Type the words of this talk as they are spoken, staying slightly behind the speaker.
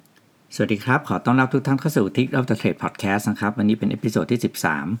สวัสดีครับขอต้อนรับทุกท่านเข้าสู่ Tick of the Trade Podcast นะครับวันนี้เป็นเอพิโซดที่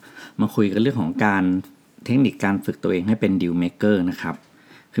13มาคุยกันเรื่องของการเทคนิคการฝึกตัวเองให้เป็น Deal Maker นะครับ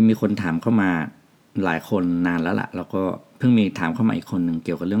คือมีคนถามเข้ามาหลายคนนานแล้วล่ะแล้วก็เพิ่งมีถามเข้ามาอีกคนหนึ่งเ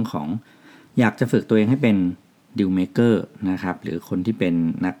กี่ยวกับเรื่องของอยากจะฝึกตัวเองให้เป็น Deal Maker นะครับหรือคนที่เป็น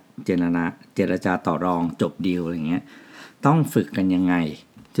นักเจรจาต่อรองจบดีลอะไรเงี้ยต้องฝึกกันยังไง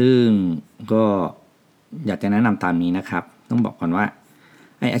ซึ่งก็อยากจะแนะนำตามนี้นะครับต้องบอกก่อนว่า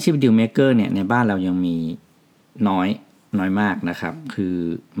อาชีพ Deal Maker เนี่ยในบ้านเรายังมีน้อยมากนะครับคือ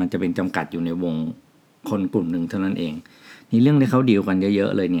มันจะเป็นจำกัดอยู่ในวงคนกลุ่มหนึ่งเท่านั้นเองนี่เรื่องที่เขาดีลกันเยอ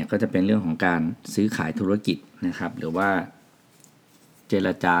ะๆเลยเนี่ยก็จะเป็นเรื่องของการซื้อขายธุรกิจนะครับหรือว่าเจร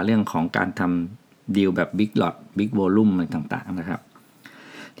จาเรื่องของการทำดีลแบบ Big Lot Big Volume อะไรต่างๆนะครับ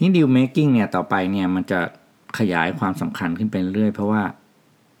ที่ Deal Making เนี่ยต่อไปเนี่ยมันจะขยายความสำคัญขึ้นไปเรื่อยเพราะว่า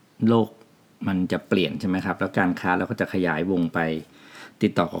โลกมันจะเปลี่ยนใช่ไหมครับแล้วการค้าเราก็จะขยายวงไป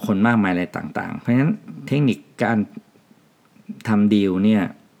ติดต่อกับคนมากมายอะไรต่างๆเพราะฉะนั้นเทคนิคการทำดีลเนี่ย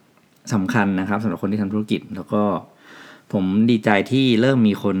สำคัญนะครับสำหรับคนที่ทำธุรกิจแล้วก็ผมดีใจที่เริ่ม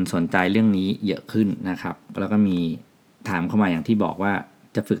มีคนสนใจเรื่องนี้เยอะขึ้นนะครับแล้วก็มีถามเข้ามาอย่างที่บอกว่า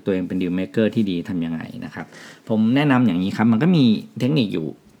จะฝึกตัวเองเป็นดีลเมคเกอร์ที่ดีทำยังไงนะครับผมแนะนำอย่างนี้ครับมันก็มีเทคนิคอยู่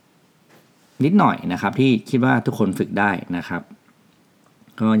นิดหน่อยนะครับที่คิดว่าทุกคนฝึกได้นะครับ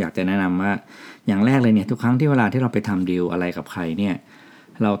ก็อยากจะแนะนำว่าอย่างแรกเลยเนี่ยทุกครั้งที่เวลาที่เราไปทำดีลอะไรกับใครเนี่ย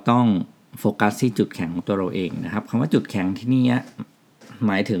เราต้องโฟกัสที่จุดแข็งของตัวเราเองนะครับคำว่าจุดแข็งที่นี่ห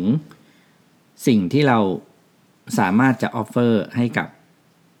มายถึงสิ่งที่เราสามารถจะออฟเฟอร์ให้กับ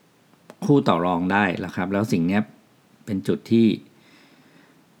คู่ต่อรองได้นะครับแล้วสิ่งนี้เป็นจุดที่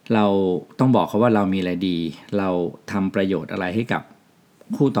เราต้องบอกเขาว่าเรามีอะไรดีเราทำประโยชน์อะไรให้กับ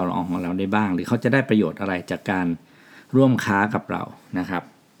คู่ต่อรองของเราได้บ้างหรือเขาจะได้ประโยชน์อะไรจากการร่วมค้ากับเรานะครับ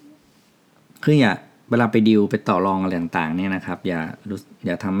คือเวลาไปดีลไปต่อรองอะไรต่างๆเนี่ยนะครับอ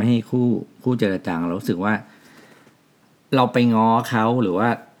ย่าทำให้คู่เจรจาเรารู้สึกว่าเราไปง้อเขาหรือว่า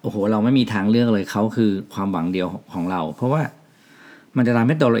โอ้โหเราไม่มีทางเลือกเลยเขาคือความหวังเดียวของเราเพราะว่ามันจะทำใ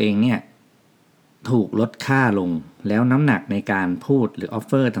ห้ตัวเราเองเนี่ยถูกลดค่าลงแล้วน้ำหนักในการพูดหรือออฟเ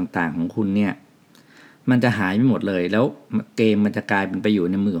ฟอร์ต่างๆของคุณเนี่ยมันจะหายไปหมดเลยแล้วเกมมันจะกลายเป็นไปอยู่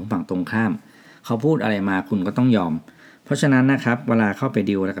ในมือของฝั่งตรงข้ามเขาพูดอะไรมาคุณก็ต้องยอมเพราะฉะนั้นนะครับเวลาเข้าไป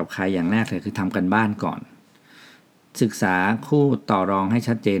ดีลกับใครอย่างแรกเลยคือทำกันบ้านก่อนศึกษาคู่ต่อรองให้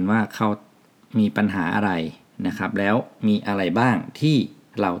ชัดเจนว่าเขามีปัญหาอะไรนะครับแล้วมีอะไรบ้างที่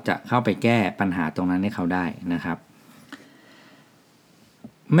เราจะเข้าไปแก้ปัญหาตรงนั้นให้เขาได้นะครับ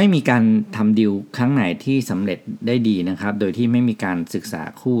ไม่มีการทำดีลครั้งไหนที่สำเร็จได้ดีนะครับโดยที่ไม่มีการศึกษา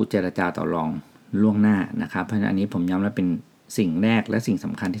คู่เจรจาต่อรองล่วงหน้านะครับเพราะฉะนั้นอันนี้ผมย้ำว่าเป็นสิ่งแรกและสิ่งส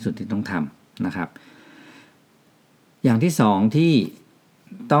ำคัญที่สุดที่ต้องทำนะครับอย่างที่สองที่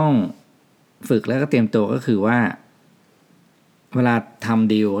ต้องฝึกแล้วก็เตรียมตัวก็คือว่าเวลาท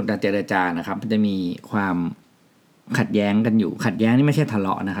ำดีลเจรจานะครับมันจะมีความขัดแย้งกันอยู่ขัดแย้งนี่ไม่ใช่ทะเล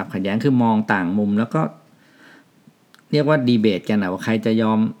าะนะครับขัดแย้งคือมองต่างมุมแล้วก็เรียกว่าดีเบตกันนะว่าใครจะย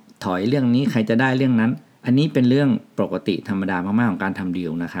อมถอยเรื่องนี้ใครจะได้เรื่องนั้นอันนี้เป็นเรื่องปกติธรรมดามากๆของการทำดี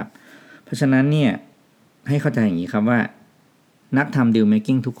ลนะครับเพราะฉะนั้นเนี่ยให้เข้าใจอย่างนี้ครับว่านักทำดีลเมค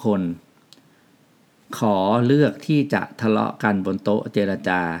กิ้งทุกคนขอเลือกที่จะทะเลาะกันบนโต๊ะเจรจ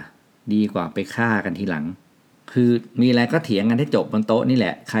าดีกว่าไปฆ่ากันทีหลังคือมีอะไรก็เถียงกันให้จบบนโต๊ะนี่แหล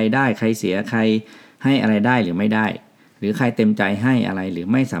ะใครได้ใครเสียใครให้อะไรได้หรือไม่ได้หรือใครเต็มใจให้อะไรหรือ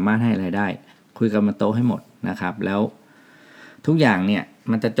ไม่สามารถให้อะไรได้คุยกันบนโต๊ะให้หมดนะครับแล้วทุกอย่างเนี่ย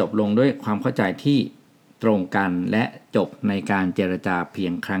มันจะจบลงด้วยความเข้าใจที่ตรงกันและจบในการเจรจาเพีย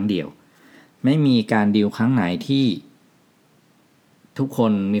งครั้งเดียวไม่มีการดีลครั้งไหนที่ทุกค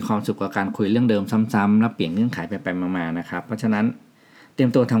นมีความสุขกับการคุยเรื่องเดิมซ้ำๆแล้วเปลี่ยนเงื่อนไขไปๆมาๆนะครับเพราะฉะนั้นเตรียม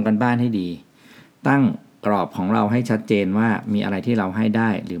ตัวทำกันบ้านให้ดีตั้งกรอบของเราให้ชัดเจนว่ามีอะไรที่เราให้ได้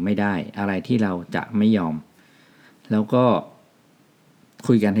หรือไม่ได้อะไรที่เราจะไม่ยอมแล้วก็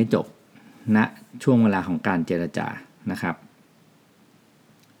คุยกันให้จบณช่วงเวลาของการเจรจานะครับ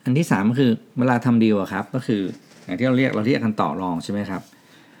อันที่3ก็คือเวลาทำดีลครับก็คืออย่างที่เราเรียกกันต่อรองใช่ไหมครับ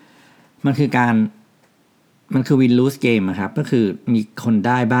มันคือ win lose game นะครับก็คือมีคนไ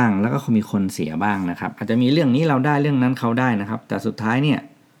ด้บ้างแล้วก็มีคนเสียบ้างนะครับอาจจะมีเรื่องนี้เราได้เรื่องนั้นเขาได้นะครับแต่สุดท้ายเนี่ย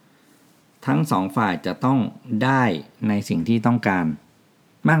ทั้ง2ฝ่ายจะต้องได้ในสิ่งที่ต้องการ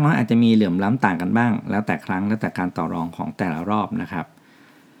มากน้อยอาจจะมีเหลื่อมล้ำต่างกันบ้างแล้วแต่ครั้งแล้วแต่การต่อรองของแต่ละรอบนะครับ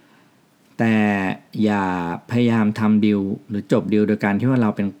แต่อย่าพยายามทำดีลหรือจบดีลโดยการที่ว่าเรา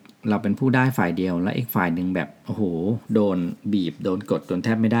เป็นผู้ได้ฝ่ายเดียวและอีกฝ่ายหนึ่งแบบโอ้โหโดนบีบโดนกดจนแท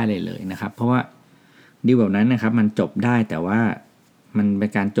บไม่ได้เลยนะครับเพราะว่าดีลแบบนั้นนะครับมันจบได้แต่ว่ามันเป็น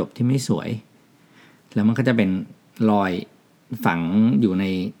การจบที่ไม่สวยแล้วมันก็จะเป็นรอยฝังอยู่ใน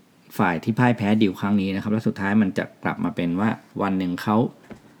ฝ่ายที่พ่ายแพ้ดีลครั้งนี้นะครับแล้วสุดท้ายมันจะกลับมาเป็นว่าวันหนึ่งเขา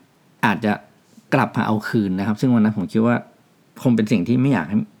อาจจะกลับมาเอาคืนนะครับซึ่งวันนั้นผมคิดว่าคงเป็นสิ่งที่ไม่อยาก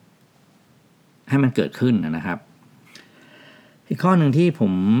ให้มันเกิดขึ้นนะครับอีกข้อหนึ่งที่ผ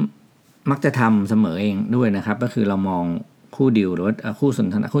มมักจะทำเสมอเองด้วยนะครับก็คือเรามองคู่ดีลหรือว่าคู่สน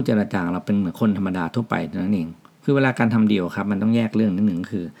ทนาคู่เจรจาเราเป็นเหมือนคนธรรมดาทั่วไปนั่นเองคือเวลาการทำดีลครับมันต้องแยกเรื่องนิดหนึ่ง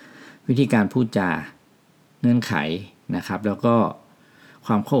คือวิธีการพูดจาเงื่อนไขนะครับแล้วก็ค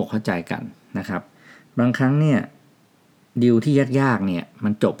วามเข้าใจกันนะครับบางครั้งเนี่ยดีลที่ยากๆเนี่ยมั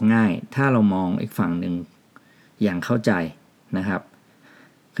นจบง่ายถ้าเรามองอีกฝั่งหนึ่งอย่างเข้าใจนะครับ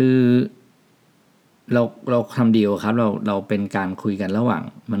คือเราทำดีลครับเราเป็นการคุยกันระหว่าง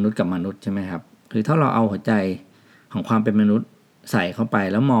มนุษย์กับมนุษย์ใช่ไหมครับคือถ้าเราเอาหัวใจของความเป็นมนุษย์ใส่เข้าไป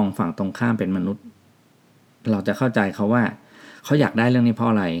แล้วมองฝั่งตรงข้ามเป็นมนุษย์เราจะเข้าใจเขาว่าเขาอยากได้เรื่องนี้เพราะ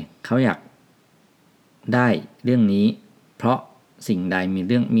อะไรเขาอยากได้เรื่องนี้เพราะสิ่งใด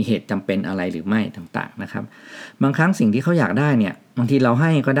มีเหตุจำเป็นอะไรหรือไม่ต่างๆนะครับบางครั้งสิ่งที่เขาอยากได้เนี่ยบางทีเราใ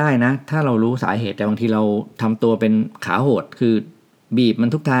ห้ก็ได้นะถ้าเรารู้สาเหตุแต่บางทีเราทำตัวเป็นขาโหดคือบีบมัน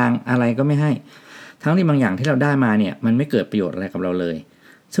ทุกทางอะไรก็ไม่ให้ทั้งที่บางอย่างที่เราได้มาเนี่ยมันไม่เกิดประโยชน์อะไรกับเราเลย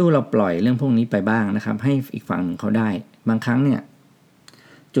สู้เราปล่อยเรื่องพวกนี้ไปบ้างนะครับให้อีกฝั่งเขาได้บางครั้งเนี่ย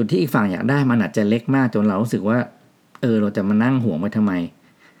จุดที่อีกฝั่งอยากได้มันอาจจะเล็กมากจนเรารู้สึกว่าเราจะมานั่งห่วงไว้ทำไม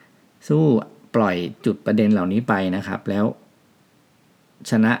สู้ปล่อยจุดประเด็นเหล่านี้ไปนะครับแล้ว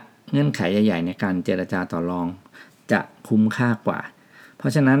ชนะเงื่อนไขใหญ่ๆในการเจรจาต่อรองจะคุ้มค่ากว่าเพรา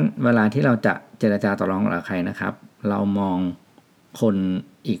ะฉะนั้นเวลาที่เราจะเจรจาต่อรองกับใครนะครับเรามองคน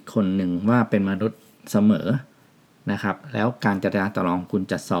อีกคนหนึ่งว่าเป็นมนุษย์เสมอนะครับแล้วการเจรจาต่อรองคุณ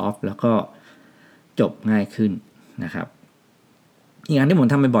จะซอฟต์แล้วก็จบง่ายขึ้นนะครับอีกอย่างที่ผม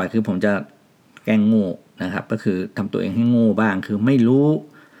ทำบ่อยๆคือผมจะแกล้งโง่นะครับก็คือทำตัวเองให้โง่บ้างคือไม่รู้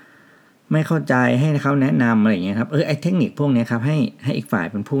ไม่เข้าใจให้เขาแนะนำอะไรอย่างเงี้ยครับไอ้เทคนิคพวกนี้ครับให้อีกฝ่าย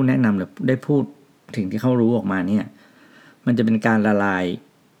เป็นผู้แนะนำหรือได้พูดถึงที่เขารู้ออกมาเนี่ยมันจะเป็นการละลาย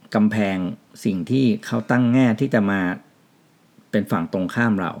กำแพงสิ่งที่เขาตั้งแง่ที่จะมาเป็นฝั่งตรงข้า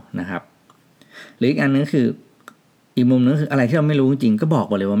มเรานะครับหรืออีกอันนึงคืออีกมุมนึงคืออะไรที่เราไม่รู้จริงก็บอก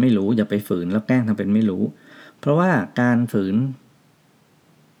ไปเลยว่าไม่รู้อย่าไปฝืนแล้วแกล้งทำเป็นไม่รู้เพราะว่าการฝืน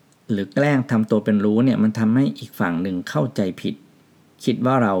หรือแกล้งทำตัวเป็นรู้เนี่ยมันทำให้อีกฝั่งหนึ่งเข้าใจผิดคิด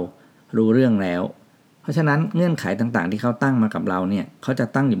ว่าเรารู้เรื่องแล้วเพราะฉะนั้นเงื่อนไขต่างๆที่เขาตั้งมากับเราเนี่ยเขาจะ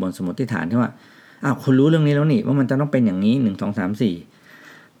ตั้งอยู่บนสมมติฐานที่ว่าคุณรู้เรื่องนี้แล้วนี่ว่ามันจะต้องเป็นอย่างนี้1 2 3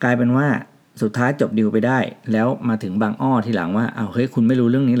 4กลายเป็นว่าสุดท้ายจบดีลไปได้แล้วมาถึงบางอ้อทีหลังว่าเฮ้ยคุณไม่รู้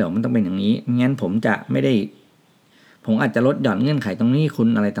เรื่องนี้เหรอมันต้องเป็นอย่างนี้งั้นผมอาจจะลดหย่อนเงื่อนไขตรงนี้คุณ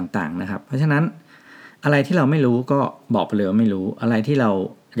อะไรต่างๆนะครับเพราะฉะนั้นอะไรที่เราไม่รู้ก็บอกไปเลยว่าไม่รู้อะไรที่เรา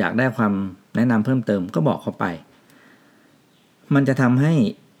อยากได้ความแนะนำเพิ่มเติมก็บอกเขาไปมันจะทำให้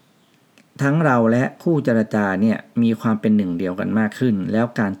ทั้งเราและคู่เจรจาเนี่ยมีความเป็นหนึ่งเดียวกันมากขึ้นแล้ว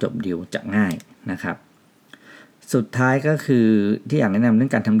การจบดีลจะง่ายนะครับสุดท้ายก็คือที่อยากแนะนำเรื่อ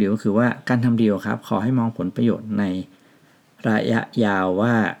งการทำดีลก็คือว่าการทำดีลครับขอให้มองผลประโยชน์ในระยะยาวว่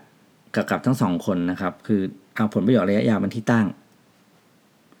ากับทั้งสองคนนะครับคือเอาผลประโยชน์ระยะยาวเป็นที่ตั้ง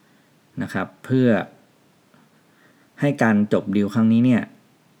นะครับเพื่อให้การจบดีลครั้งนี้เนี่ย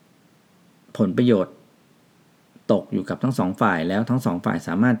ผลประโยชน์ตกอยู่กับทั้งสองฝ่ายแล้วทั้งสองฝ่ายส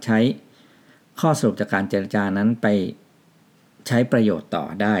ามารถใช้ข้อสรุปจากการเจรจานั้นไปใช้ประโยชน์ต่อ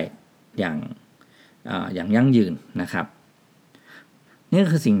ได้อย่างยั่งยืนนะครับนี่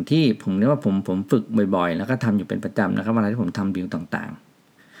คือสิ่งที่ผมเรียกว่าผมฝึกบ่อยๆแล้วก็ทำอยู่เป็นประจำนะครับเวลาที่ผมทำดีลต่าง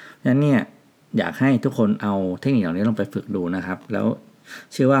ๆดังนั้นเนี่ยอยากให้ทุกคนเอาเทคนิคเหล่านี้ลองไปฝึกดูนะครับแล้ว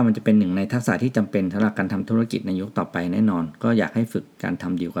เชื่อว่ามันจะเป็นหนึ่งในทักษะที่จำเป็นสำหรับการทำธุรกิจในยุคต่อไปแน่นอนก็อยากให้ฝึกการท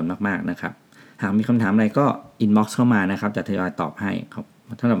ำดีลกันมากๆนะครับหากมีคำถามอะไรก็อินบ็อกซ์เข้ามานะครับจะทยอยตอบให้ครับ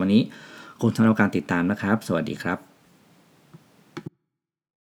สำหรับวันนี้ขอบคุณสำหรับการติดตามนะครับสวัสดีครับ